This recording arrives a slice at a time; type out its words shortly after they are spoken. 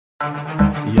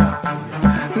Yeah.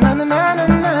 Na na na na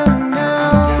na na.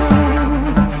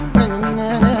 Na na na na.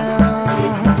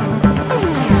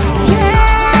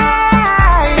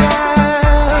 Yeah,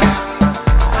 yeah.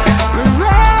 We're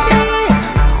ready.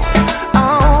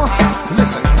 Oh,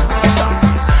 listen. Stop.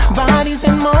 Bodies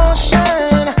in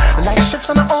motion, like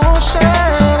ships on the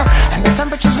ocean, and the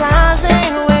temperature's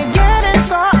rising. We're getting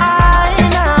so high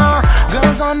now.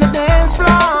 Girls on the dance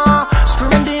floor,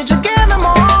 screaming, "Did you get them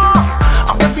all?"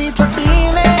 On the beat we're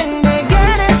feeling, they're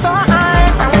getting so high,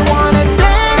 and we wanna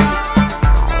dance.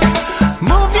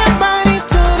 Move your body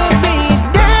to the beat,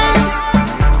 dance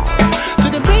to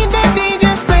the beat that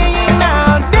DJ's playing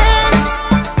now. Dance,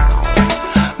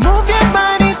 move your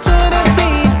body to the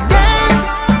beat, dance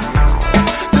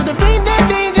to the beat that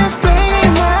DJ's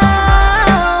playing now.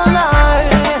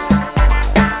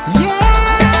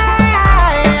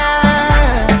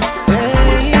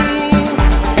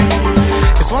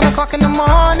 It's 1 o'clock in the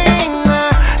morning,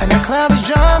 and the club is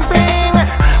jumping.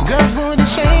 Girls' booty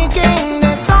shaking.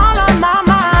 That's all on my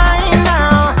mind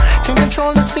now. Can't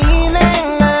control this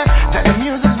feeling that the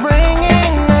music's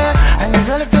bringing. And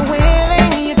girl, if you're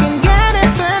willing, you can get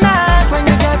it tonight when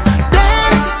you just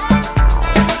dance.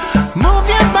 Move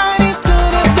your body to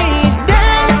the beat,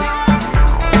 dance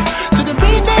to the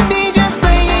beat that DJ's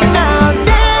playing now.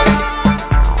 Dance,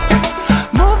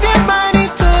 move your body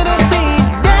to the beat,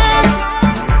 dance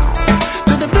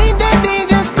to the beat that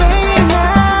DJ's playing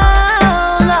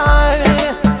now, Lord.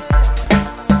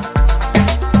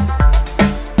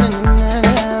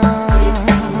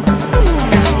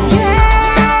 Yeah,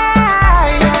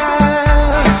 yeah.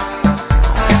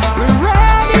 We're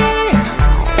ready.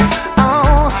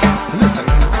 Oh, listen.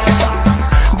 Stop.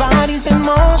 Bodies in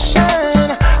motion,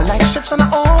 like ships on the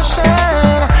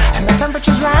ocean, and the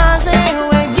temperature's rising.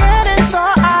 We're getting so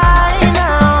high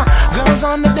now. Girls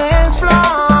on the dance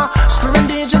floor, screaming,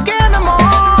 "Did you get them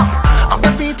all?" On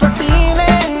the beat we're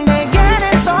feeling, they're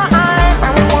getting so high,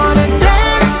 and we wanna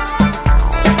dance.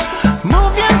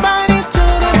 Move your body to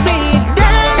the beat,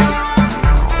 dance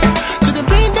to the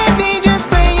beat that DJ's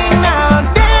playing now.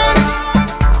 Dance,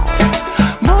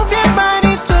 move your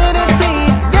body to the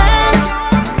beat, dance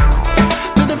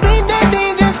to the beat that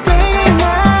DJ's playing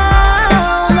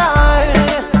now, Lord.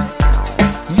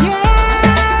 Yeah,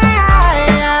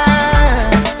 yeah.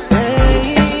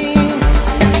 Hey.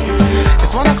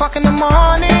 It's 1 o'clock in the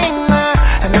morning,